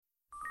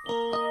Saludos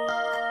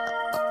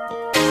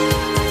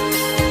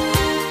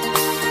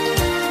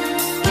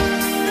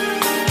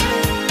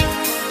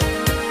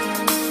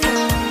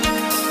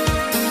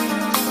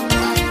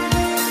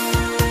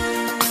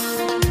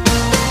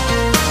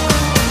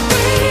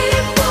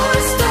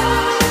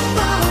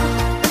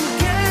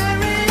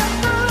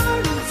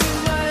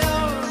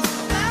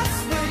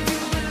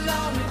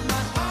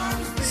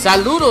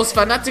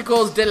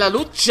fanáticos de la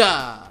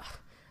lucha,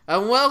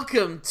 and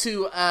welcome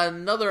to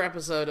another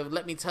episode of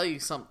Let Me Tell You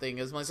Something,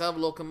 as myself,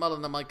 Lorcan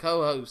Mullen, and my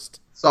co-host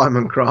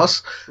Simon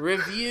Cross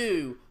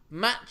review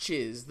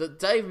matches that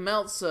Dave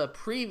Meltzer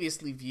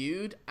previously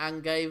viewed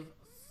and gave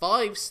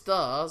 5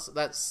 stars.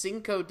 That's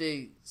Cinco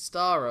de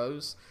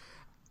Staros.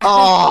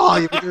 Oh,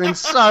 you've been doing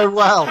so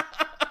well.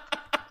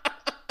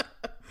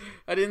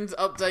 I didn't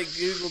update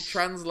Google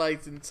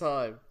Translate in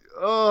time.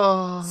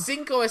 Oh,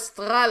 Cinco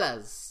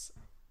estrellas.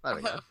 there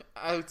we go.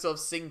 Out of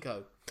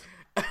Cinco.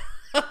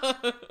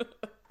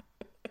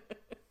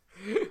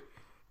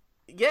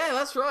 Yeah,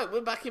 that's right.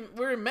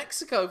 We're in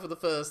Mexico for the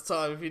first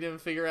time, if you didn't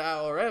figure it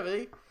out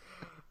already.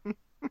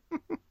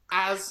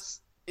 As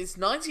it's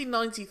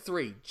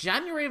 1993,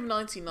 January of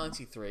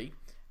 1993,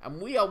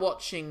 and we are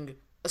watching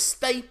a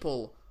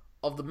staple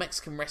of the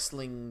Mexican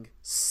wrestling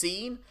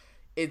scene.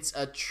 It's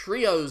a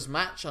trios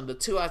match under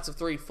 2 out of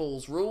 3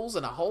 falls rules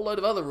and a whole load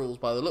of other rules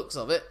by the looks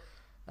of it,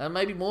 and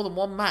maybe more than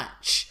one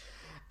match.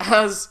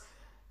 As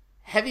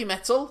Heavy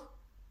Metal,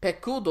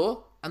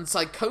 Pecudo, and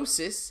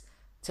Psychosis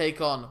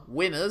take on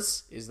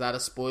Winners. Is that a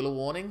spoiler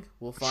warning?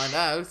 We'll find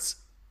out.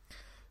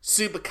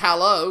 Super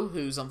Calo,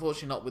 who's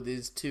unfortunately not with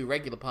his 2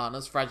 regular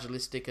partners,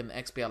 Fragilistic and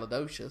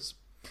Expialidocious.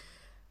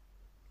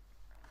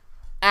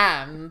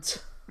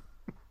 And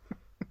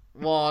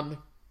one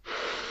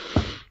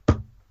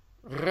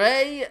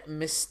Rey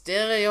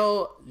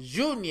Mysterio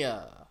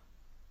Jr.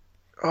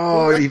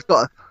 Oh, you've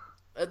got...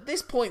 At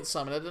this point,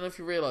 Simon, I don't know if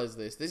you realise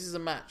this. This is a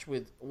match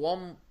with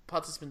one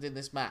participant in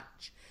this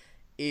match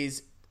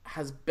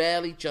has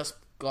barely just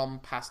gone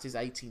past his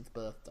 18th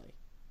birthday.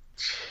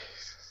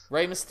 Jesus.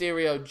 Rey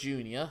Mysterio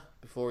Jr.,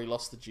 before he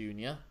lost the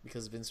Junior,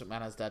 because Vince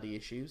McMahon has daddy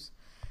issues,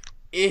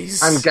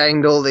 and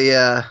gained all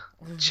the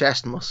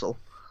chest muscle.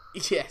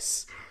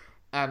 Yes,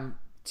 and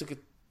took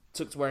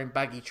to wearing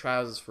baggy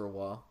trousers for a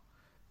while.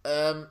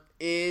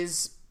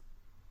 Is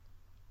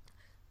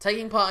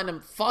taking part in a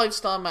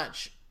 5-star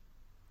match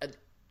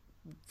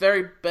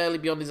very barely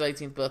beyond his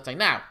 18th birthday.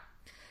 Now,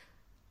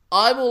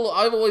 I've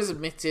always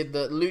admitted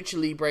that Lucha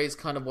Libre is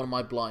kind of one of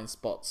my blind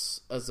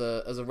spots as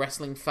a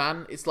wrestling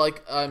fan. It's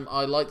like I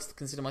like to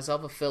consider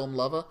myself a film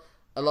lover,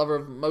 a lover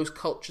of most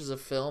cultures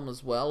of film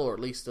as well, or at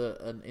least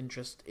an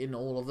interest in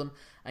all of them.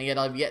 And yet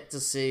I've yet to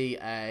see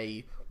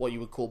what you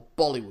would call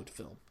Bollywood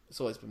film. It's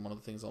always been one of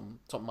the things on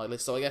top of my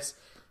list. So I guess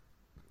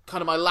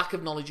kind of my lack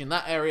of knowledge in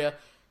that area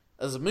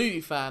as a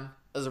movie fan,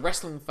 as a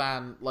wrestling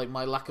fan, like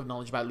my lack of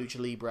knowledge about Lucha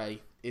Libre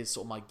is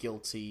sort of my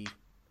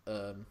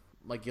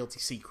guilty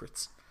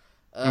secret.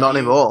 Not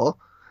anymore.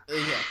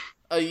 Yeah.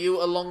 Are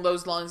you along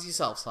those lines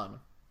yourself,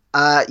 Simon?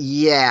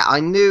 Yeah, I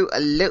knew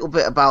a little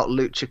bit about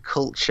lucha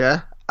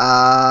culture,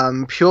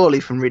 purely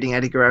from reading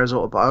Eddie Guerrero's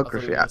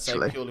autobiography,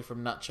 actually. Say purely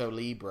from Nacho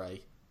Libre.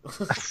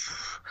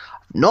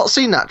 Not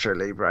seen Nacho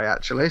Libre,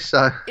 actually,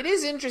 so... It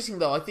is interesting,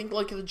 though. I think,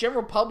 like, the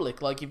general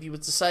public, like, if you were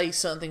to say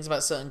certain things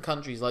about certain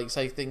countries, like,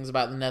 say things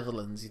about the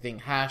Netherlands, you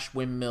think hash,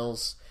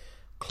 windmills,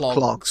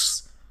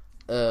 clogs.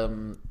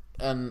 And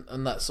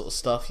that sort of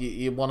stuff.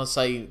 You want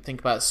to think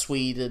about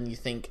Sweden, you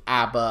think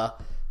ABBA,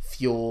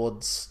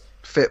 fjords,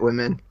 fit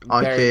women,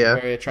 very,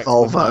 IKEA, very attractive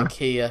Volvo.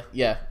 IKEA.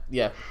 Yeah.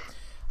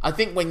 I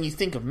think when you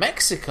think of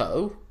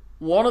Mexico,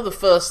 one of the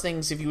first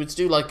things, if you were to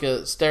do like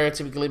a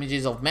stereotypical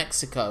images of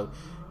Mexico,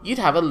 you'd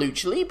have a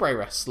Lucha Libre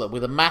wrestler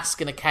with a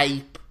mask and a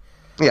cape,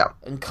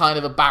 and kind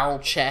of a barrel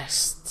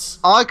chest.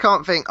 I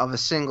can't think of a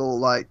single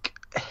like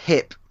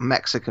hip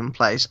Mexican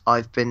place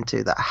I've been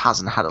to that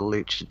hasn't had a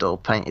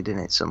luchador painted in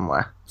it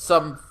somewhere.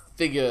 Some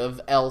figure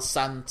of El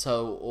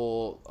Santo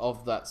or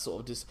of that sort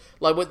of just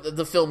like with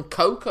the film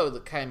Coco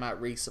that came out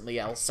recently.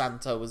 El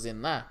Santo was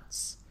in that.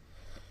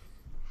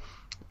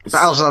 But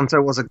El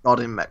Santo was a god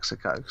in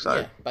Mexico, so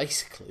yeah,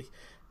 basically,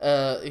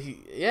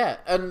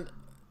 and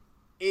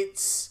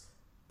it's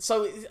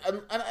so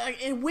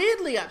and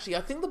weirdly, actually,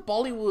 I think the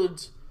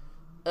Bollywood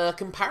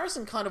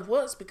comparison kind of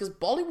works because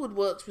Bollywood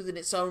works within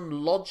its own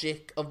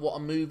logic of what a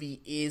movie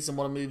is and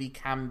what a movie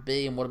can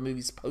be and what a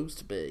movie's supposed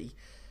to be.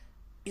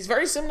 It's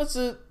very similar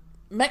to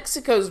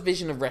Mexico's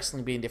vision of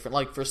wrestling being different.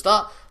 Like, for a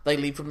start, they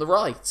lead from the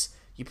right.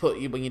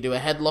 When you do a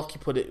headlock, you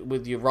put it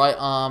with your right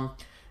arm.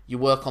 You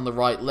work on the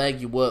right leg.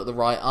 You work the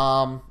right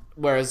arm.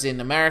 Whereas in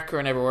America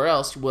and everywhere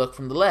else, you work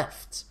from the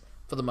left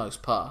for the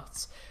most part.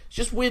 It's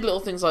just weird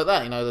little things like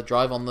that. They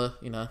drive on the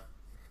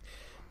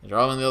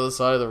other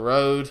side of the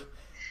road.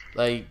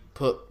 They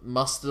put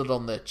mustard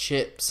on their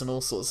chips and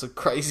all sorts of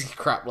crazy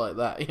crap like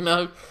that.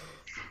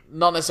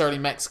 Not necessarily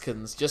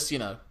Mexicans, just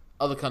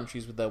other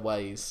countries with their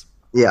ways.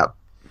 Yeah.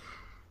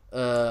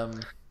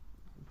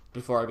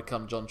 Before I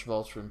become John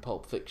Travolta in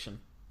Pulp Fiction.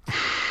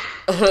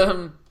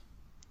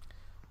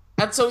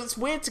 And so it's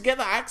weird to get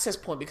that access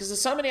point because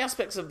there's so many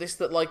aspects of this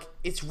that, like,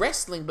 it's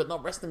wrestling, but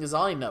not wrestling as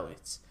I know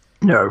it.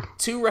 No.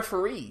 2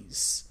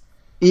 referees.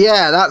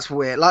 Yeah, that's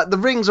weird. Like, the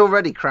ring's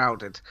already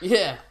crowded.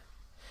 Yeah.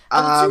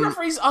 And the 2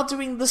 referees are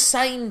doing the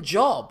same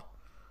job.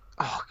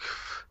 Oh,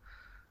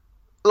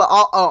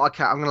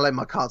 okay, I'm going to lay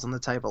my cards on the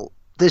table.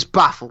 This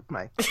baffled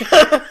me.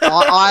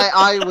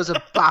 I was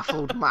a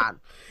baffled man.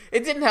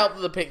 It didn't help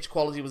that the picture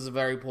quality was a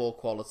very poor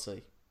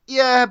quality.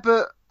 Yeah,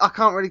 but I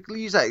can't really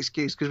use that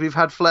excuse because we've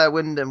had Flair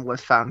Windham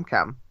with fan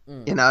cam,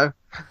 you know?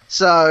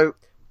 So...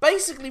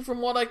 Basically,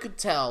 from what I could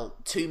tell,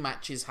 2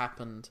 matches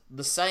happened.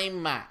 The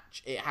same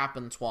match, it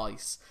happened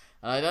twice.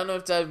 And I don't know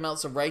if Dave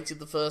Meltzer rated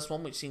the first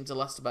one, which seemed to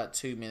last about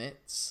 2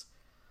 minutes,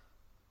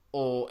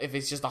 or if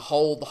it's just the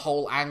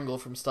whole angle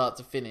from start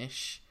to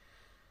finish.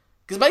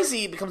 Because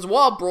basically, it becomes a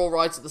wild brawl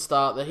right at the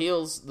start. The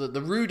heels, the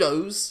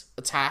Rudos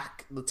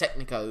attack the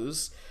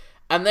Technicos,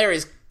 and there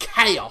is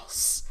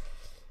chaos.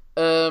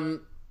 And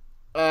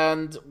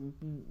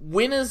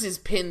Winners is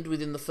pinned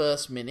within the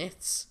first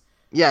minute.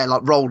 Yeah,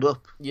 like rolled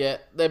up. Yeah,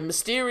 then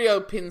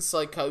Mysterio pins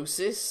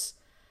Psychosis,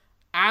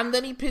 and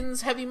then he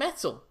pins Heavy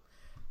Metal.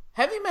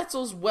 Heavy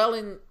Metal's well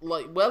in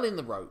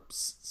the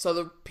ropes, so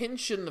the pin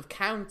shouldn't have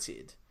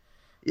counted.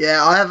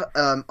 Yeah, I have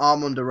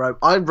arm under rope.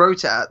 I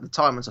wrote it at the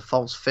time as a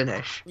false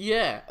finish.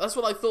 Yeah, that's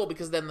what I thought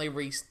because then they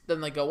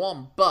go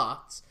on,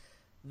 but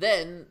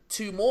then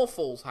 2 more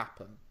falls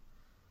happen.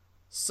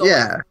 So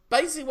yeah,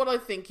 basically, what I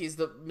think is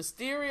that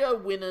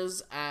Mysterio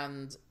Winners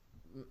and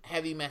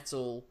Heavy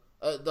Metal.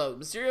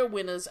 Mysterio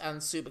Winners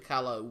and Super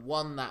Calo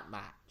won that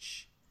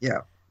match. Yeah.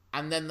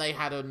 And then they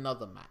had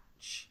another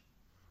match.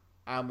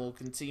 And we'll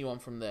continue on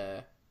from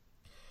there.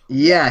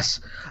 Yes.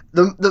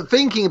 The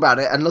thinking about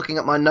it and looking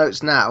at my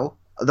notes now,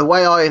 the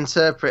way I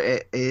interpret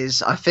it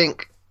is I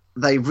think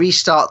they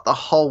restart the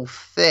whole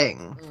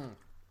thing.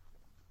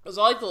 Because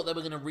I thought they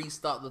were going to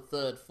restart the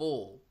 3rd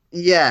fall.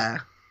 Yeah.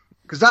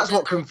 Because that's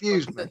what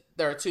confused me.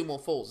 There are 2 more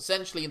falls.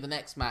 Essentially, in the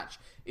next match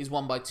is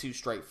won by 2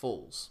 straight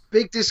falls.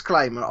 Big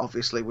disclaimer,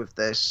 obviously, with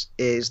this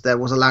is there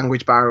was a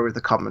language barrier with the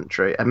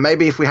commentary, and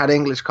maybe if we had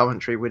English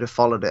commentary, we'd have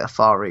followed it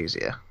far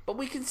easier. But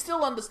we can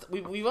still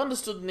understand. We've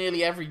understood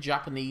nearly every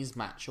Japanese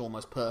match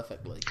almost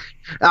perfectly.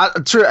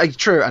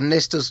 True, and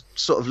this does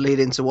sort of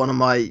lead into one of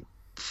my,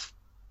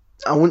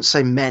 I wouldn't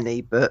say many,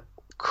 but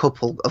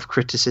couple of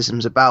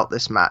criticisms about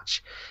this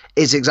match.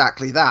 Is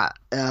exactly that.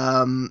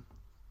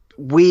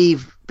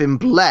 We've been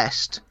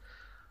blessed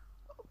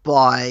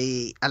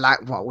by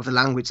with a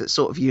language that's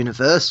sort of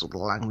universal, the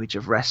language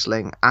of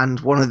wrestling, and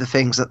one of the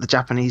things that the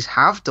Japanese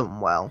have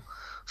done well,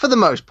 for the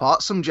most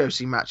part, some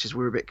Joshi matches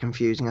were a bit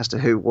confusing as to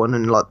who won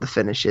and like the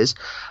finishes.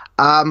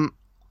 I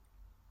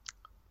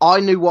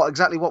knew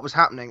exactly what was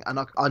happening, and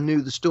I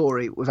knew the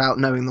story without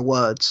knowing the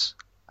words.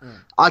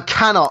 I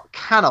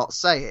cannot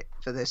say it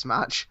for this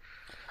match.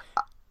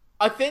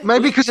 I think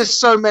maybe because there's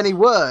so many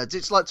words,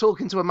 it's like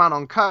talking to a man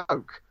on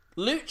coke.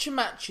 Lucha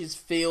matches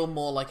feel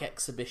more like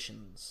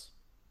exhibitions.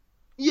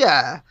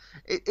 Yeah,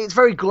 it's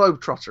very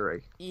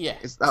globetrottery. Yeah.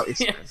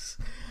 Yes.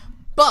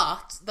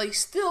 But they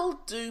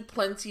still do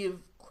plenty of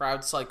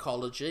crowd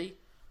psychology.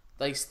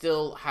 They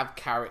still have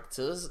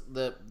characters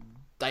that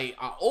they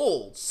are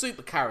all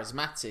super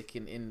charismatic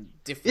in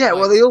different ways. Yeah,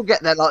 well, they all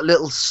get their like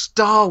little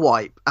star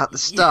wipe at the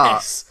start.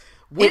 Yes.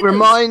 It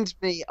reminds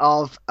me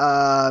of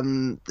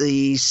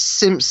the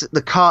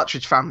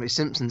Cartridge Family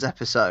Simpsons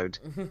episode.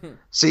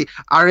 See,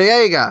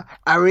 Arriaga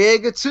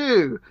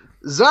 2,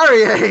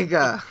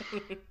 Zariaga.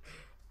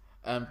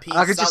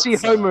 I could just see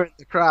Homer in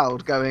the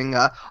crowd going,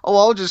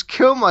 I'll just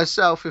kill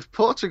myself if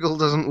Portugal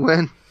doesn't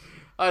win.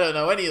 I don't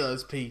know any of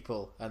those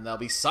people, and they'll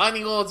be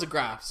signing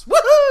autographs.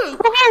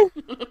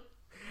 Woohoo!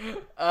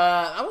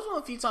 That was one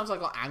of the few times I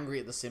got angry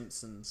at The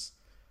Simpsons.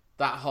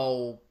 That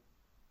whole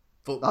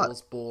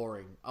football's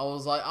boring. I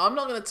was like, I'm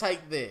not going to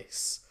take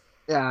this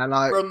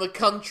from the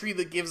country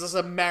that gives us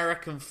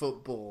American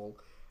football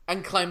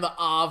and claim that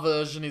our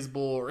version is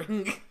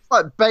boring.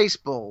 Like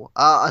baseball.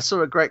 I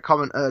saw a great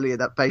comment earlier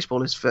that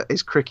baseball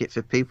is cricket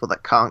for people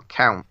that can't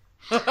count.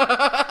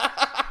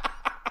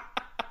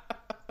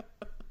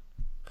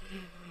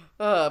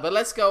 But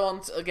let's go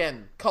on to,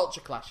 again,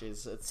 culture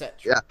clashes, etc.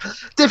 Yeah,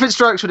 different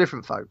strokes for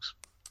different folks.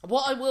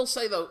 What I will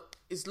say though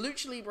is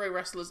Lucha Libre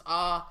wrestlers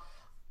are.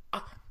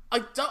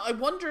 I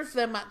wonder if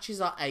their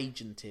matches are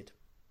agented.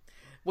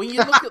 When you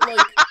look at like.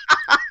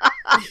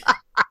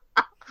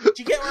 Do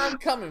you get where I'm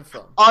coming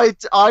from? I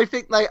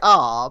think they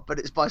are, but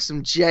it's by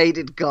some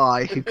jaded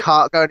guy who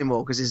can't go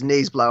anymore because his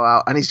knees blow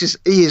out, and he's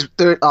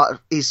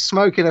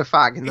smoking a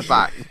fag in the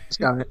back. He's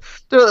going,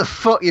 do what the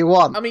fuck you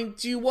want. I mean,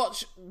 do you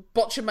watch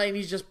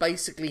Botchamania? Just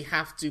basically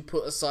have to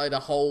put aside a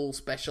whole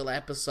special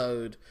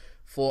episode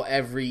for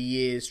every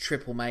year's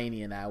Triple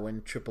Mania now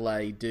when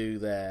AAA do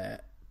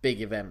their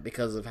big event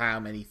because of how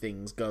many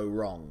things go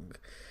wrong,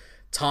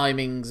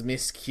 timings,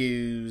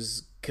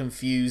 miscues,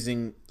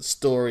 confusing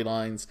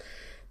storylines.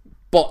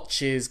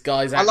 Botches,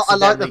 guys accidentally, I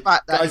like the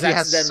fact that guys he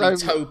accidentally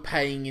toe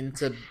paying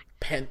into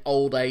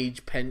old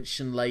age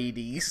pension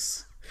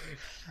ladies.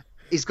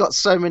 he's got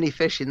so many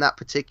fish in that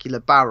particular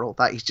barrel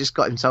that he's just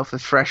got himself a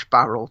fresh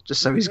barrel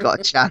just so he's got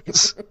a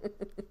chance.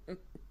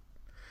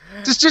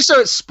 just so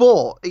it's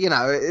sport, he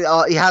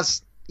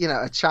has,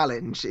 a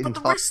challenge.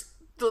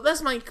 But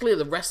let's make it clear,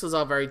 the wrestlers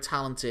are very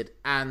talented,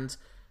 and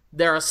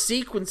there are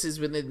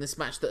sequences within this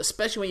match that,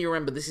 especially when you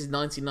remember this is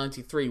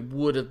 1993,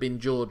 would have been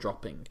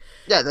jaw-dropping.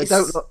 Yeah, they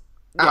don't look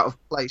out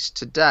of place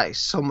today,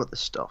 some of the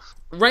stuff.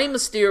 Rey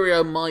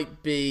Mysterio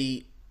might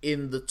be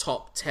in the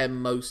top 10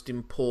 most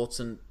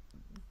important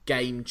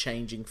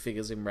game-changing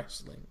figures in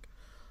wrestling.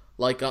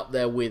 Like, up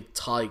there with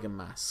Tiger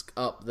Mask,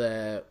 up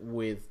there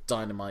with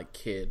Dynamite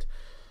Kid,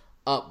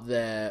 up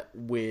there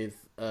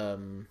with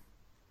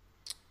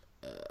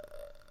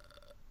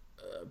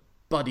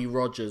Buddy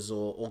Rogers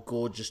or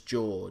Gorgeous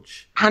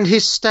George. And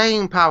his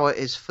staying power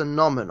is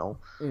phenomenal.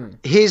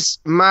 His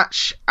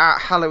match at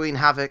Halloween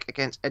Havoc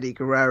against Eddie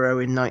Guerrero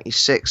in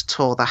 96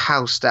 tore the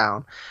house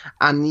down.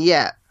 And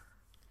yet,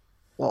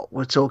 what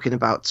we're talking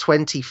about,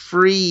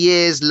 23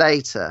 years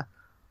later,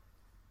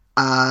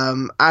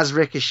 as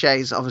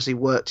Ricochet's obviously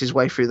worked his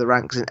way through the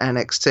ranks in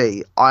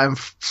NXT, I am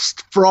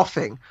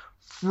frothing.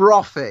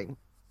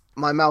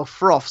 My mouth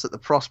froths at the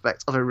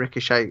prospect of a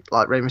Ricochet,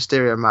 like Rey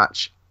Mysterio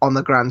match on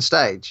the grand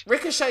stage.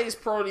 Ricochet is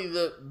probably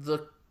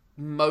the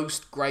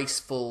most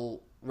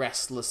graceful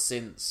wrestler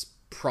since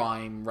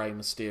prime Rey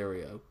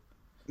Mysterio.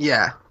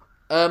 Yeah.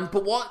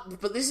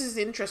 But this is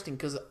interesting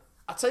because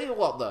I tell you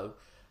what though,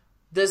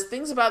 there's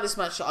things about this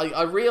match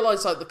I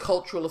realise, like the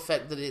cultural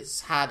effect that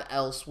it's had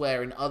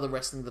elsewhere in other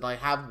wrestling that I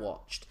have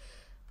watched.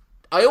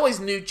 I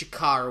always knew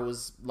Chikara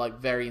was like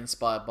very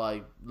inspired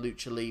by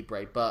Lucha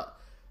Libre, but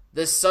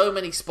there's so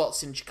many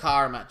spots in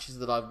Chikara matches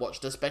that I've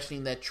watched, especially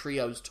in their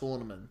trios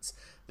tournaments,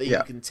 that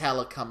you can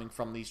tell are coming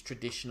from these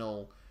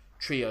traditional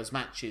trios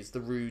matches. The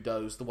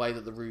Rudos, the way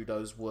that the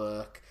Rudos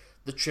work,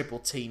 the triple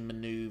team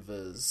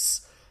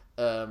maneuvers,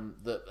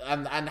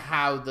 and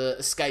how the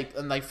escape,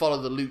 and they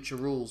follow the Lucha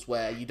rules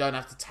where you don't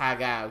have to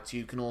tag out.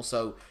 You can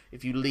also,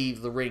 if you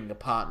leave the ring, a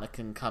partner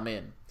can come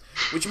in,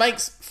 which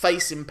makes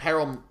face in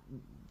peril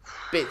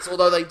bits,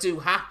 although they do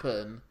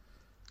happen,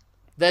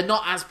 they're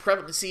not as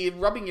prevalent. See, you're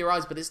rubbing your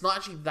eyes, but it's not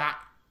actually that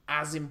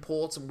as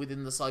important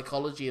within the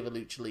psychology of a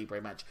Lucha Libre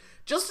match.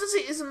 Just as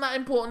it isn't that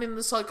important in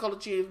the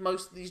psychology of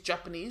most of these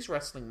Japanese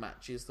wrestling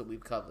matches that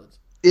we've covered.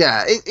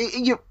 Yeah,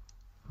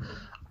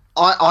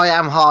 I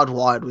am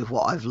hardwired with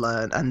what I've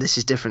learned, and this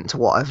is different to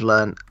what I've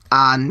learned.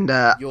 And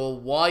your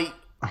white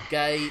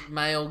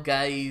male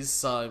gaze,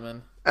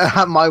 Simon.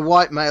 My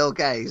white male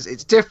gaze.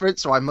 It's different,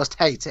 so I must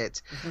hate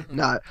it.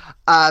 No.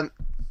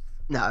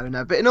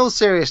 No. But in all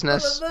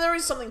seriousness, there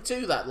is something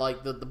to that,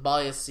 like the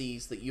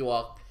biases that you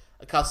are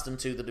accustomed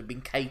to that have been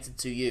catered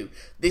to you.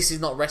 This is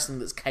not wrestling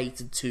that's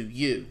catered to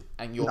you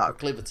and your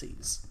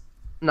proclivities.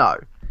 No.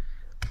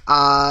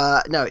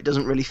 No, it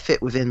doesn't really fit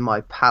within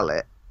my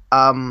palette.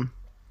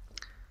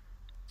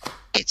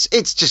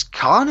 It's just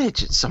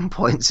carnage at some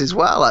points as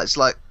well. It's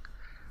like,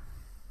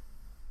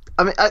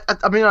 I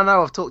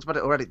know I've talked about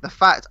it already. The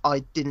fact I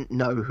didn't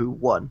know who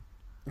won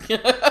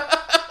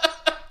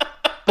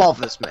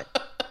bothers me.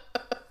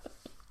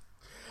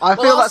 I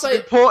feel that's an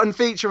important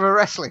feature of a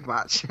wrestling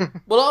match.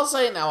 Well, I'll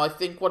say it now. I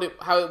think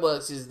how it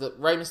works is that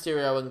Rey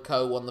Mysterio and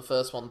Co. won the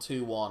first one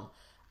 2-1,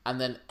 and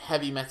then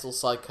Heavy Metal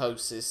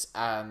Psychosis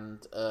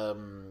and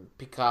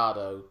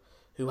Picado,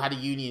 who had a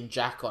Union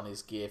Jack on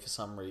his gear for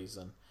some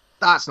reason.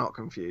 That's not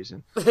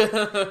confusing.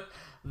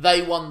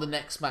 They won the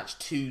next match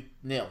 2-0.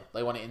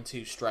 They won it in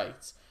 2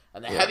 straight.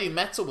 And the Heavy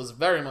Metal was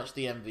very much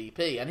the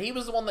MVP, and he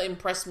was the one that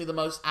impressed me the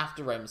most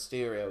after Rey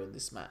Mysterio in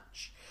this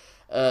match.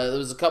 There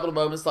was a couple of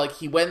moments like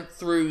he went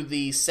through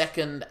the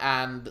second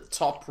and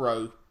top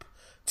rope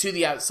to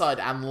the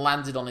outside and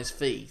landed on his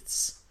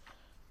feet.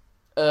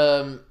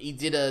 He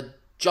did a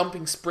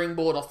jumping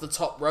springboard off the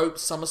top rope,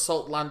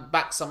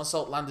 back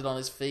somersault, landed on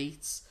his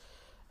feet.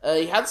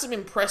 He had some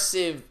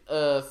impressive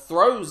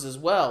throws as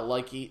well,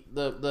 like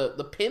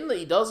the pin that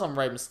he does on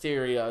Rey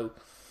Mysterio.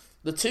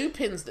 The 2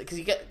 pins because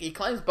he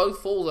claims both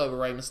falls over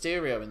Rey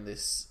Mysterio in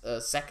this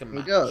second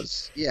match. He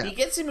does, yeah. He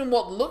gets him in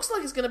what looks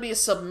like it's going to be a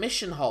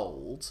submission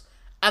hold,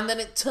 and then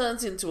it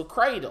turns into a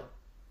cradle.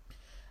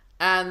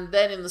 And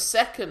then in the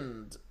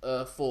second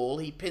fall,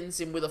 he pins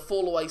him with a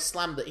fall-away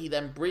slam that he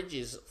then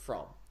bridges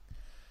from.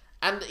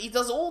 And he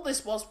does all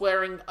this whilst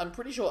wearing, I'm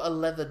pretty sure, a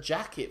leather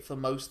jacket for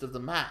most of the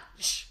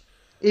match.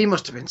 He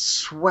must have been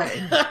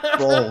sweating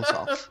balls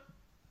off.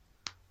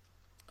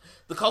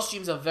 The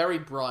costumes are very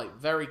bright,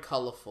 very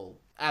colourful,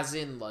 as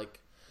in, like,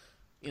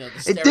 the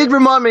it did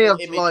remind me of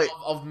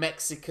of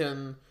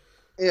Mexican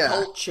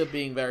culture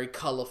being very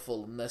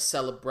colourful, and their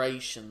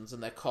celebrations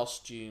and their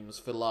costumes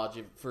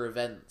for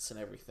events and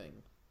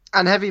everything.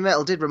 And Heavy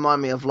Metal did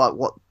remind me of like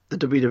what the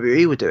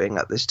WWE were doing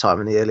at this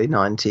time in the early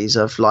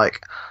 90s of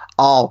like,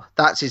 oh,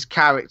 that's his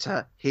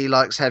character. He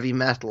likes heavy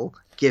metal.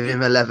 Give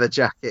him a leather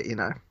jacket,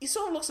 He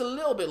sort of looks a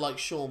little bit like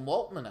Sean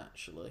Waltman,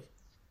 actually.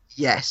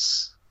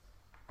 Yes,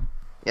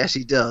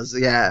 he does,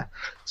 yeah.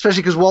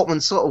 Especially because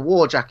Waltman sort of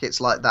wore jackets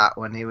like that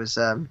when he was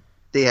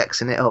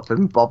DXing it up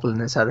and bobbling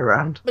his head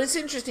around. But it's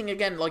interesting,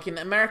 again, like in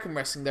American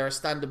wrestling, there are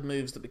standard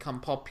moves that become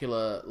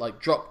popular, like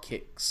drop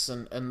kicks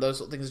and those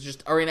sort of things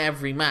just are in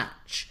every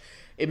match.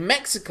 In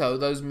Mexico,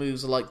 those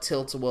moves are like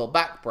tilt-a-whirl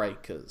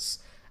backbreakers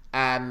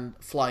and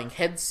flying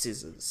head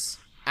scissors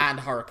and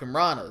Hurricane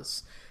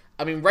Ranas.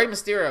 I mean, Rey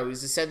Mysterio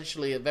is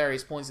essentially, at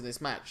various points in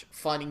this match,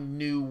 finding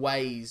new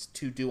ways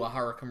to do a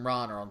Hurricane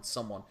Rana on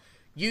someone.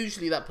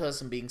 Usually that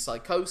person being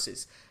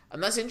Psychosis.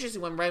 And that's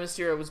interesting, when Rey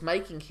Mysterio was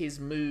making his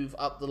move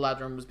up the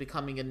ladder and was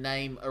becoming a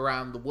name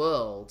around the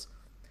world,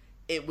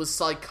 it was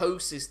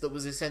Psychosis that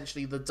was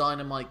essentially the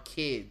Dynamite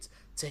Kid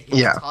to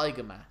his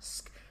Tiger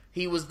Mask.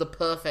 He was the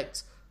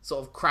perfect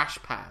sort of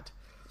crash pad.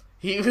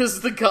 He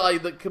was the guy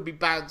that could be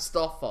bounced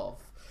off of.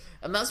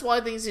 And that's why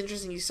I think it's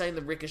interesting you saying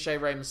the Ricochet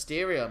Rey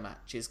Mysterio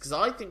matches, because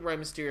I think Rey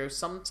Mysterio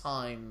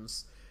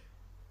sometimes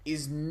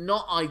is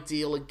not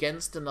ideal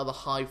against another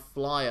high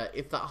flyer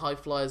if that high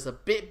flyer is a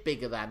bit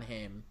bigger than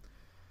him.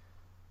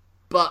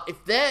 But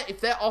if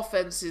their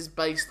offense is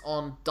based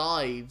on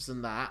dives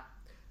and that,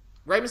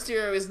 Rey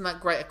Mysterio isn't that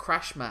great a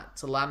crash mat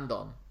to land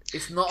on.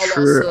 It's not a lot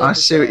of surface I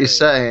see what you're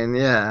saying,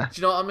 yeah.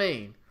 Do you know what I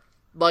mean?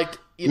 Like,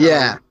 you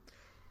know,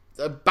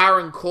 a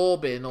Baron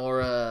Corbin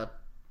or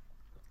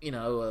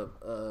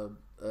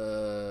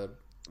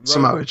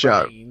Samoa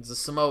Joe. A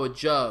Samoa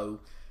Joe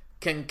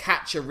can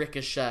catch a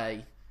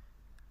Ricochet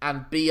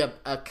and be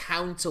a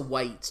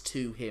counterweight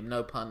to him,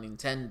 no pun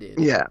intended.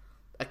 Yeah.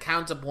 A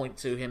counterpoint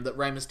to him that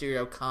Rey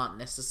Mysterio can't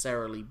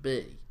necessarily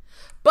be.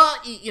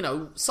 But, you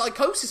know,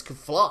 Psychosis could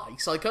fly.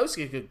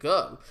 Psychosis could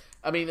go.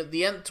 I mean,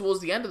 towards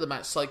the end of the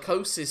match,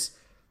 Psychosis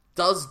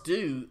does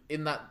do,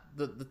 in that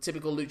the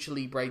typical Lucha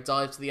Libre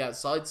dive to the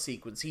outside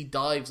sequence, he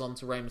dives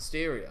onto Rey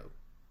Mysterio.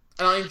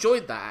 And I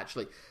enjoyed that,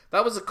 actually.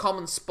 That was a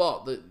common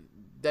spot that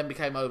then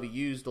became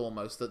overused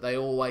almost, that they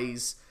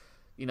always,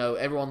 you know,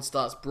 everyone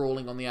starts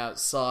brawling on the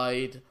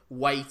outside,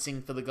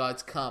 waiting for the guy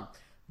to come.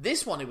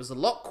 This one, it was a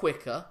lot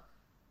quicker.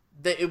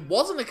 It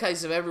wasn't a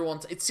case of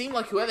everyone... It seemed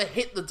like whoever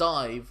hit the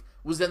dive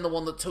was then the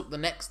one that took the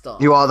next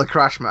dive. You are the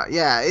crash mat.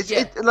 Yeah, I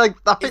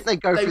think they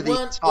go through the entire... They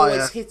weren't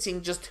always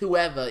hitting just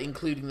whoever,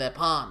 including their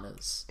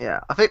partners. Yeah,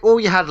 I think all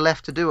you had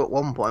left to do at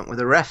one point were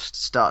the refs to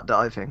start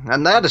diving.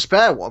 And they had a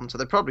spare one, so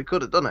they probably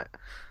could have done it.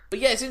 But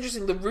yeah, it's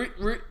interesting. The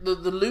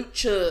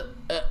Lucha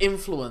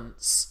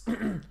influence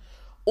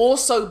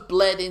also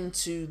bled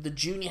into the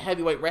junior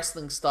heavyweight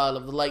wrestling style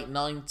of the late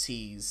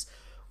 90s,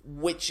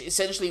 which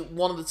essentially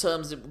one of the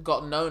terms it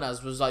got known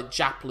as was like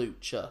Jap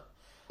Lucha.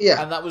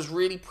 Yeah. And that was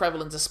really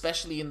prevalent,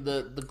 especially in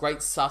the great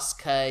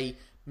Sasuke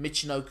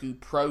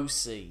Michinoku Pro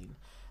scene.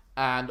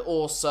 And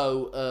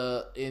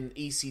also in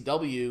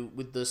ECW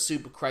with the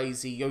super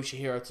crazy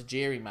Yoshihiro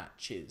Tajiri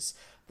matches.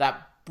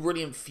 That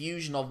brilliant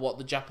fusion of what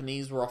the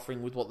Japanese were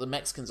offering with what the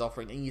Mexicans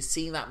offering. And you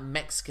see that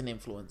Mexican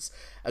influence.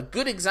 A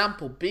good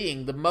example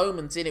being the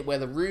moment in it where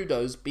the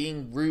Rudos,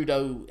 being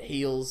Rudo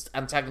heels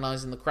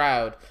antagonizing the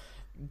crowd,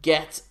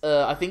 get,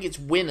 I think it's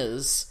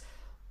winners.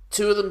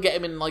 Two of them get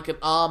him in like an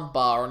arm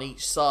bar on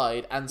each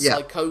side, and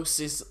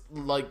Psychosis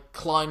like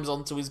climbs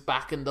onto his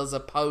back and does a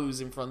pose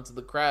in front of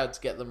the crowd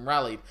to get them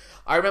rallied.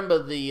 I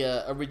remember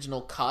the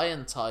original Kai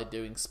and Tai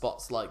doing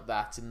spots like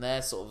that in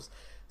their sort of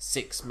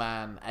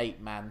 6-man,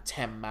 8-man,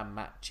 10-man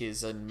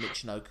matches in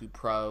Michinoku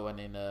Pro and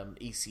in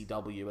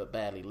ECW at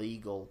Barely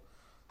Legal.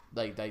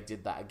 They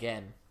did that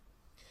again.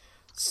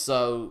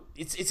 So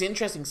it's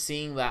interesting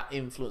seeing that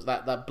influence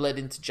that bled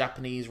into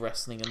Japanese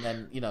wrestling, and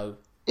then, you know.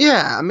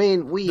 Yeah, I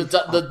mean,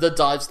 the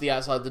dives to the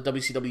outside, the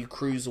WCW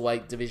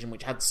Cruiserweight division,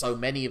 which had so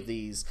many of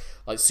these,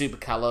 like Super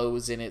Calo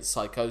was in it,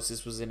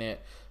 Psychosis was in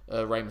it,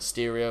 Rey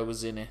Mysterio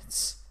was in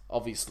it.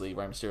 Obviously,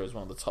 Rey Mysterio is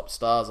one of the top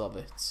stars of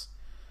it.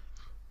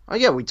 Oh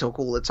yeah, we talk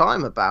all the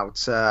time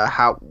about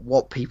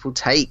what people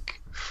take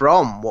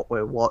from what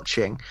we're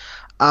watching.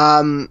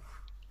 Watching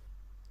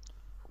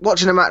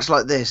a match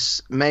like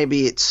this,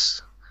 maybe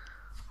it's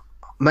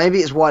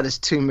why there's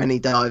too many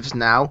dives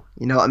now.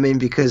 You know what I mean?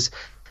 Because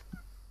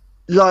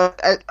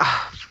like,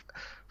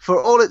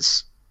 for all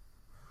its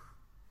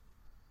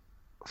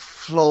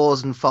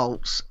flaws and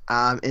faults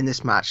in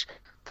this match,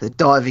 the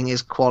diving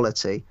is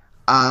quality.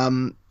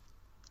 And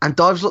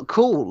dives look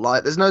cool.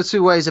 Like, there's no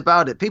two ways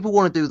about it. People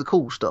want to do the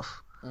cool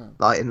stuff,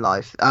 like in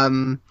life.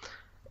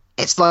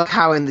 It's like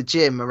how in the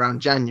gym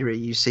around January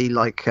you see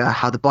like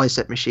how the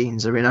bicep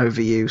machines are in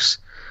overuse.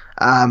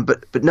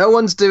 But no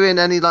one's doing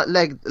any like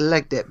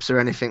leg dips or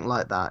anything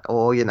like that,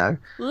 or you know,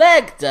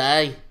 leg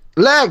day.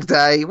 Leg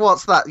day,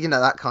 what's that? You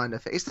know, that kind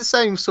of thing. It's the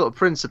same sort of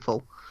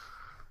principle.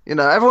 You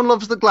know, everyone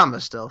loves the glamour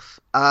stuff.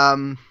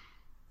 And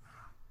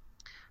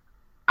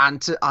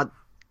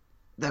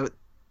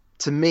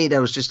to me,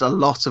 there was just a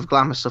lot of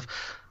glamour stuff.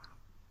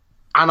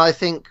 And I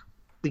think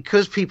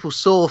because people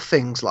saw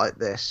things like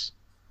this,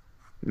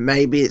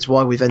 maybe it's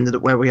why we've ended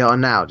up where we are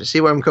now. Do you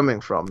see where I'm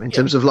coming from? In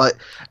terms of like,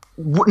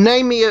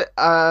 name me a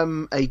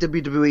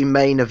WWE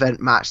main event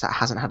match that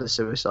hasn't had a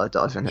suicide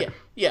dive in it.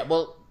 Yeah,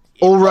 well...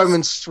 Or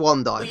Roman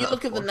Swan dive. Well, you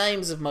look at the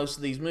names of most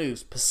of these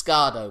moves: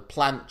 Pescado,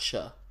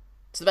 Plancha,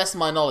 To the best of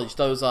my knowledge,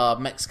 those are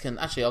Mexican...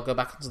 Actually, I'll go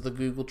back into the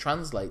Google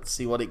Translate to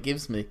see what it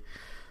gives me.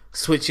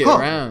 Switch it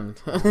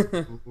around.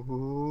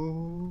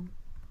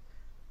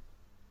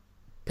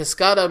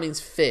 Pescado means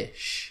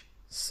fish.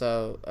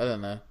 So, I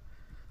don't know.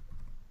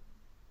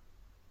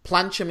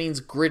 Plancha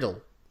means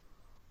griddle.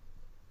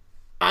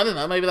 I don't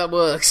know, maybe that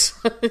works.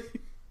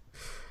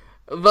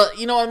 But,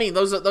 you know what I mean?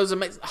 Those are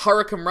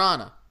Hurricane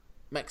Rana.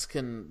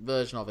 Mexican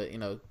version of it, you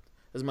know.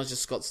 As much as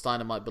Scott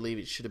Steiner might believe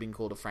it should have been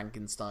called a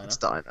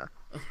Frankensteiner.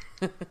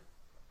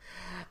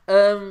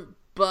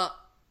 But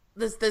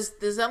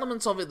there's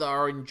elements of it that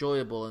are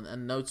enjoyable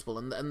and notable,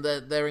 and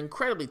they're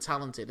incredibly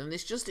talented, and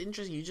it's just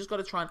interesting. You just got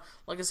to try and,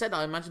 like I said,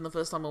 I imagine the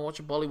first time I watch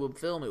a Bollywood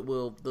film, it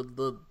will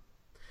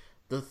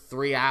the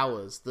 3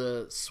 hours,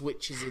 the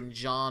switches in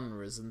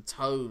genres and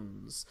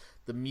tones,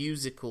 the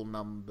musical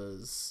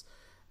numbers,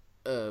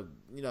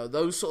 you know,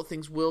 those sort of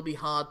things will be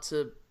hard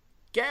to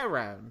get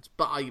around.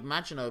 But I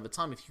imagine over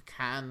time, if you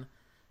can,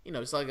 you know,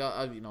 it's like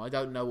I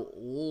don't know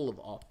all of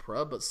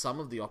opera, but some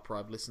of the opera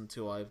I've listened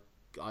to I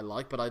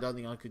like, but I don't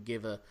think I could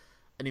give an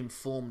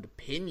informed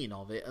opinion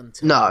of it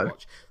until I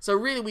watch. So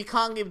really, we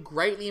can't give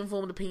greatly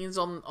informed opinions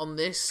on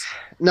this.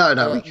 No,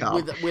 we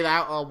can't.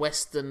 Without our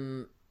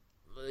Western,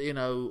 you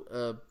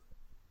know,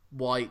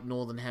 white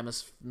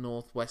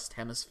Northwest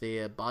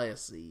Hemisphere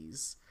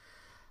biases.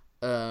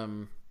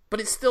 But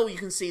it's still, you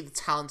can see the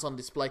talent on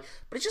display.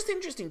 But it's just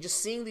interesting,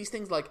 just seeing these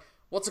things like,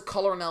 what's a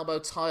collar and elbow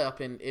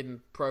tie-up in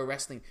pro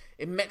wrestling?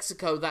 In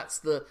Mexico, that's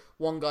the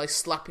one guy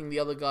slapping the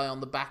other guy on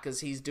the back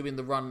as he's doing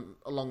the run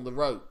along the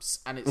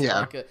ropes. And it's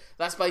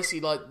that's basically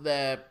like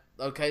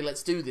okay,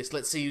 let's do this.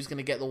 Let's see who's going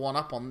to get the one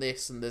up on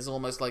this. And there's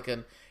almost like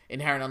an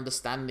inherent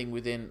understanding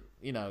within,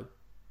 you know,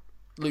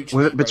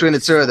 Lucha between the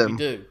two of them.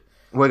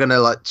 We're going to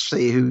like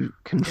see who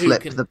can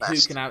flip the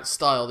best. Who can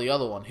outstyle the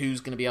other one.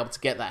 Who's going to be able to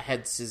get that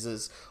head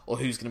scissors, or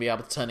who's going to be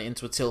able to turn it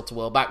into a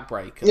tilt-a-whirl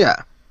backbreaker. Yeah.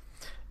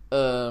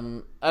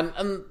 And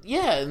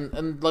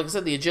like I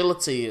said, the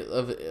agility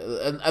of it,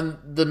 and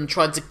them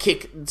trying to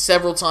kick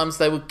several times.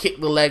 They would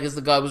kick the leg as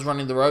the guy was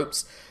running the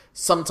ropes.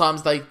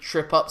 Sometimes they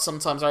trip up.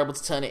 Sometimes they're able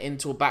to turn it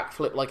into a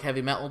backflip like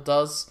Heavy Metal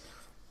does.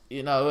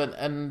 You know,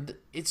 and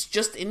it's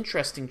just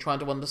interesting trying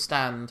to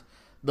understand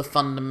the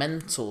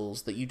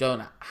fundamentals that you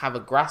don't have a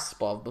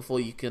grasp of before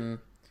you can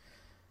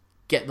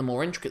get the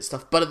more intricate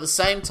stuff. But at the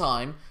same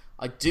time,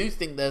 I do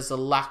think there's a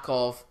lack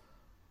of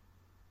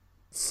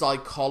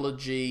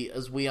psychology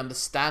as we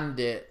understand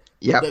it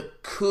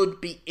that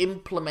could be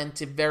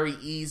implemented very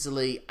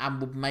easily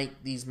and would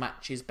make these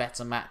matches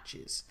better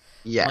matches.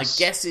 Yes. My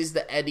guess is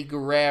that Eddie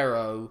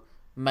Guerrero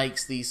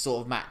makes these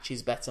sort of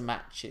matches better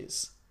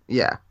matches.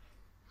 Yeah.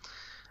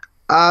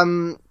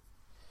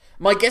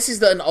 My guess is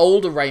that an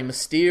older Rey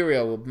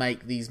Mysterio would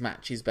make these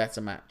matches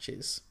better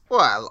matches.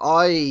 Well,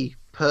 I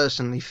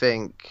personally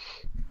think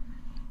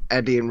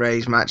Eddie and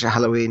Rey's match at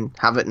Halloween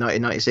Havoc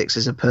 1996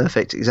 is a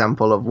perfect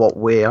example of what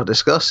we are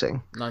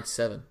discussing.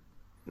 97.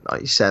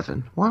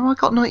 97. Why have I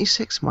got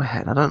 96 in my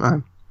head? I don't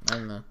know. I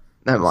don't know.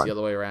 Never mind. It's the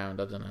other way around.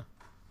 I don't know.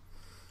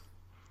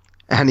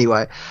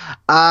 Anyway,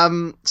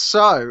 I'm going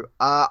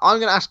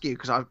to ask you,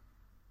 because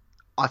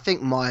I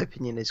think my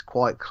opinion is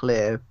quite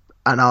clear,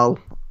 and I'll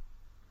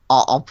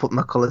put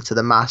my colour to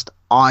the mast.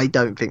 I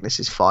don't think this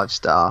is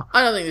 5-star.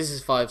 I don't think this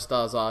is 5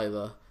 stars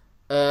either.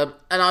 And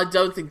I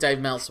don't think Dave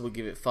Meltzer would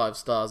give it 5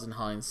 stars in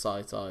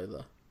hindsight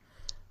either.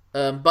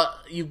 But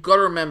you've got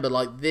to remember,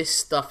 like, this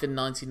stuff in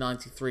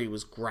 1993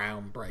 was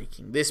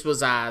groundbreaking. This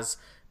was as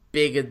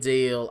big a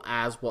deal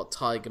as what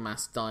Tiger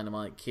Mask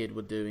Dynamite Kid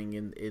were doing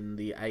in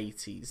the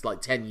 80s,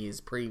 like 10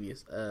 years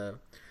previously.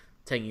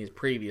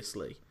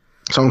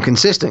 So I'm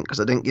consistent, because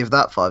I didn't give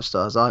that 5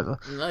 stars either.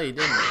 No, you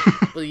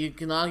didn't. Well, you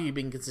can argue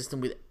being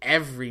consistent with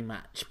every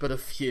match, but a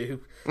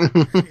few,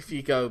 if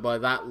you go by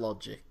that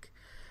logic.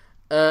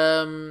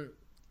 But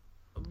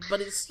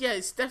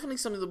it's definitely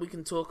something that we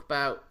can talk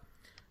about.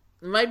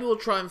 Maybe we'll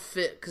try and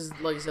fit, because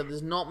like I said,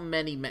 there's not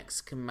many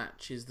Mexican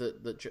matches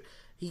that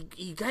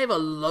he gave a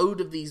load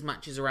of these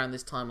matches around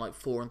this time, like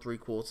 4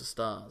 3/4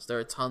 stars. There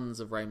are tons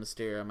of Rey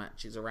Mysterio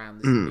matches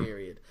around this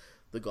period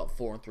that got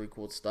 4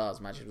 3/4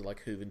 stars, matches with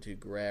like Juventud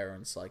Guerrera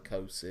and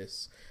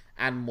Psychosis,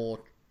 and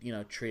more, you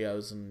know,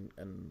 trios and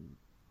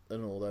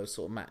all those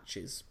sort of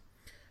matches.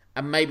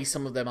 And maybe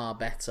some of them are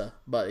better,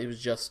 but it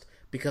was just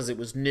because it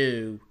was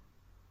new.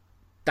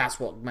 That's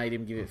what made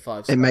him give it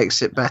 5 stars. It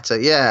makes it better,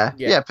 yeah.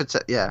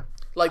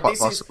 Like, quite this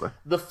possibly. Is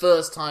the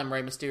first time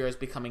Rey Mysterio is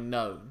becoming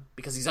known,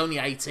 because he's only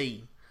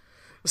 18.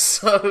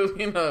 So,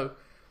 you know.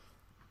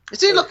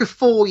 Is he like a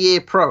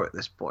 4-year pro at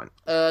this point?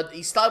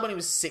 He started when he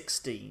was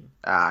 16.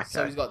 Okay.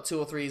 So he's got 2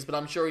 or 3 years, but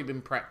I'm sure he'd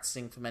been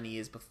practicing for many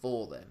years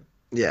before then.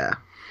 Yeah.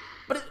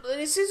 But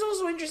it's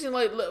also interesting,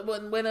 like,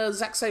 when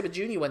Zack Sabre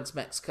Jr. went to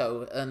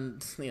Mexico,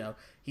 and, you know,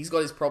 he's got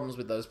his problems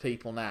with those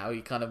people now.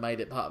 He kind of made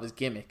it part of his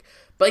gimmick.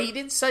 But he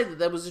did say that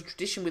there was a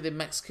tradition within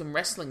Mexican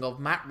wrestling of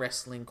mat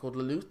wrestling called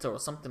La Lucha or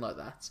something like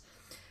that.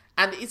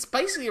 And it's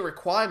basically a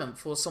requirement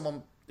for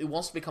someone who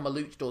wants to become a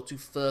luchador to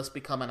first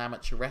become an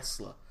amateur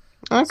wrestler.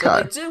 Okay.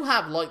 So they do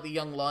have, like the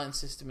Young Lion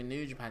system in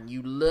New Japan,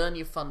 you learn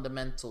your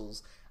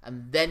fundamentals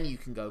and then you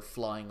can go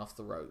flying off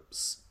the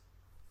ropes.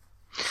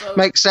 So,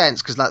 makes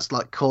sense, because that's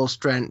like core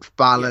strength,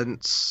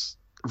 balance,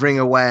 ring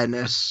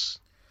awareness.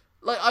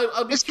 Like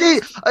I'll be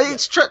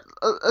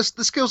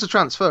the skills are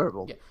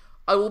transferable. Yeah.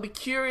 I will be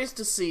curious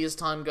to see as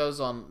time goes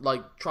on.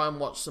 Like, try and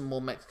watch some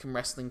more Mexican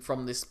wrestling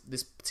from this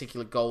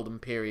particular golden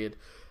period.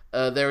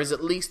 There is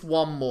at least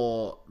one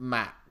more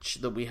match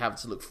that we have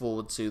to look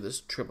forward to. This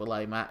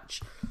AAA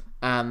match,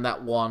 and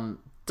that one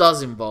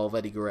does involve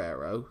Eddie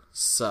Guerrero.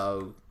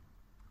 So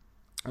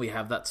we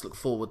have that to look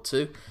forward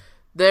to.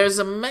 There's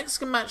a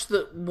Mexican match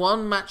that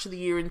won Match of the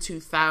Year in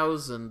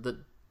 2000 that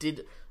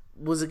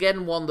was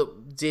again one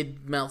that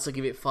did Meltzer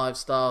give it 5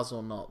 stars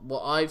or not.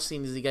 What I've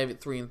seen is he gave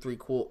it 4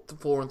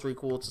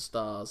 3/4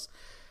 stars,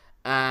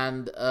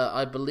 and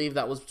I believe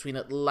that was between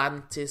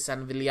Atlantis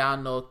and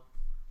Villano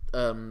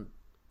 3.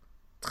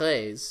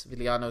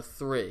 Villano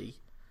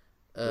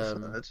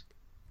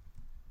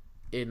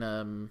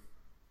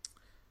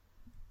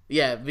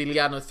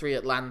 3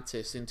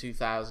 Atlantis in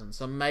 2000.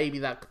 So maybe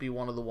that could be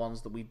one of the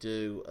ones that we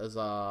do as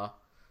our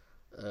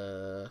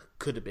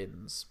could have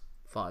beens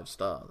 5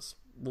 stars.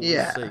 We'll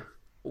see.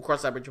 We'll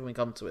cross that bridge when we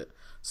come to it.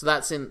 So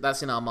that's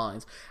in our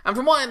minds. And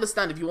from what I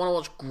understand, if you want to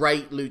watch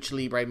great Lucha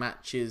Libre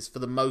matches, for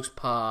the most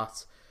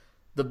part,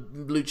 the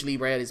Lucha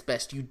Libre at its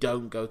best, you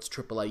don't go to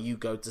AAA, you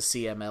go to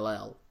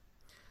CMLL.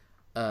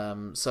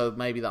 So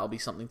maybe that'll be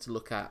something to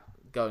look at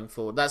going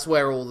forward. That's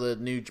where all the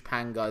New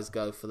Japan guys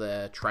go for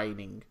their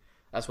training.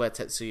 That's where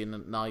Tetsuya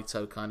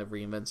Naito kind of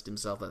reinvented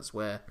himself. That's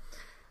where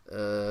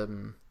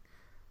Hiromu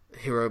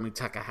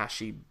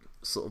Takahashi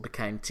sort of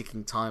became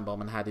ticking time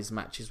bomb and had his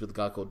matches with a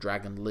guy called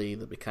Dragon Lee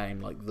that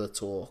became like the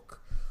talk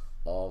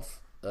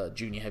of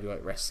junior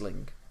heavyweight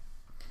wrestling.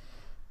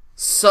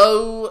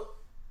 So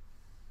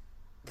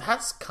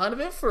that's kind of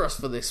it for us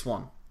for this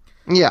one.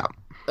 Yeah.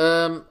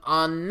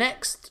 Our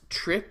next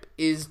trip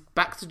is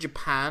back to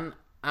Japan,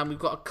 and we've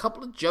got a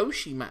couple of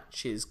Joshi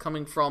matches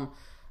coming from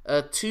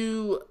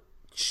 2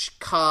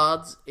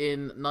 cards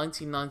in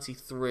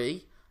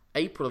 1993,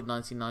 April of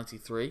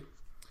 1993.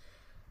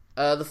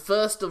 The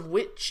first of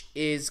which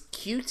is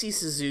Cutie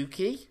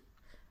Suzuki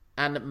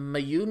and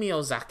Mayumi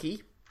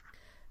Ozaki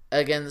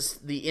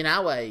against the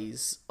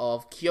Inoues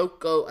of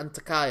Kyoko and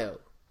Takayo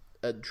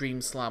at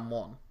Dream Slam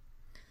 1.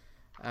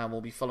 And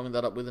we'll be following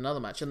that up with another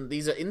match. And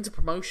these are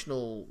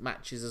inter-promotional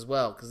matches as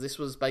well, because this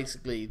was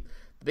basically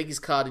the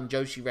biggest card in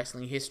Joshi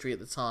wrestling history at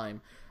the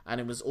time, and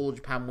it was All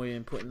Japan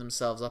Women putting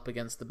themselves up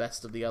against the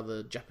best of the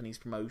other Japanese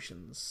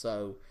promotions.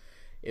 So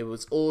it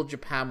was All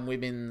Japan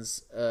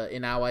Women's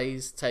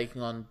Inoues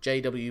taking on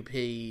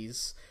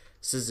JWP's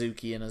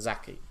Suzuki and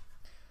Ozaki.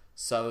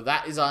 So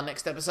that is our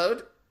next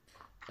episode.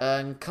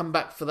 And come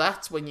back for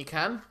that when you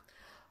can.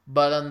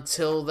 But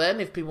until then,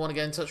 if people want to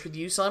get in touch with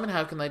you, Simon,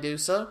 how can they do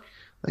so?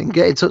 They can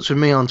get in touch with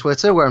me on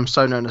Twitter, where I'm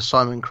so known as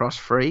Simon Cross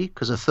Free,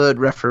 because a third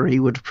referee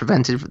would have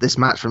prevented this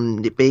match from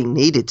being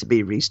needed to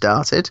be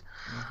restarted.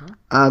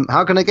 Mm-hmm.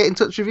 How can I get in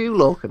touch with you,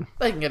 Lorcan?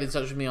 They can get in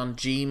touch with me on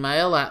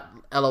Gmail at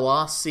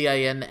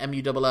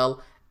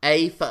LORCANMULL,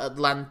 A for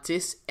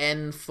Atlantis,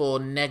 N for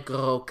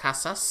Negro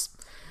Casas.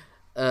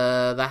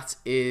 That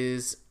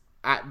is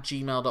at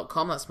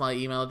gmail.com. That's my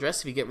email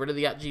address. If you get rid of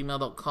the at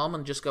gmail.com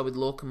and just go with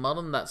Lorcan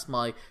Mullen, that's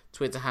my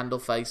Twitter handle,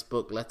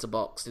 Facebook,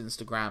 Letterboxd,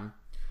 Instagram.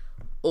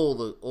 All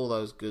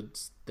those good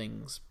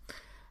things.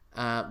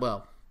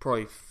 Well,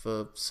 probably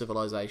for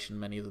civilization,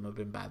 many of them have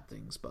been bad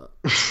things, but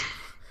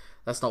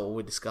that's not what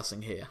we're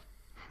discussing here.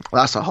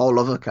 That's a whole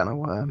other can of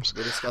worms.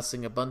 We're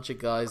discussing a bunch of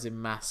guys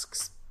in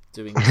masks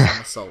doing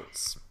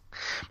somersaults.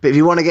 But if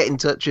you want to get in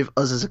touch with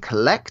us as a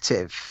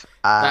collective...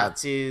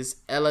 that is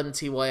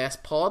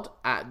lmtyspod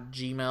at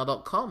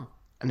gmail.com.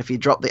 And if you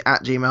drop the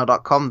at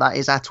gmail.com, that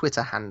is our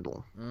Twitter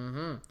handle.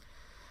 Mm-hmm.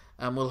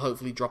 And we'll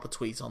hopefully drop a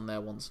tweet on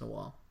there once in a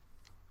while.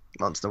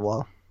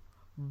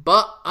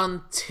 But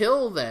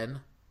until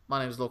then, my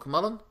name is Lorcan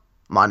Mullen.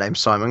 My name's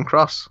Simon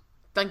Cross.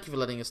 Thank you for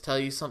letting us tell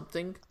you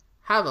something.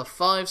 Have a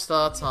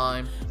 5-star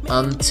time.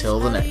 Until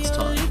the next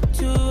time.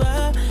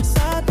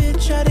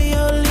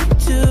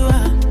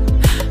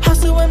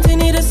 House so empty,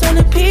 need a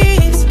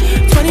centerpiece.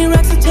 20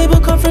 racks of table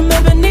come from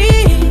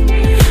ebony.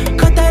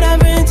 Cut that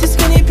ivory into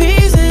skinny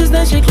pieces.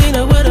 Then she clean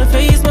up with her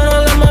face, man,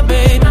 I love my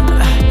baby.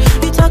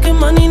 You talking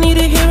money, need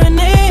a hearing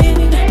aid.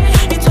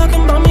 You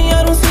talking about me,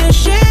 I don't see a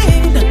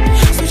shade.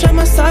 Switch on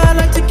my side,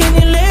 like to get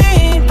any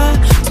lane.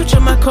 Switch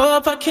on my core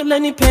if I kill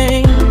any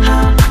pain.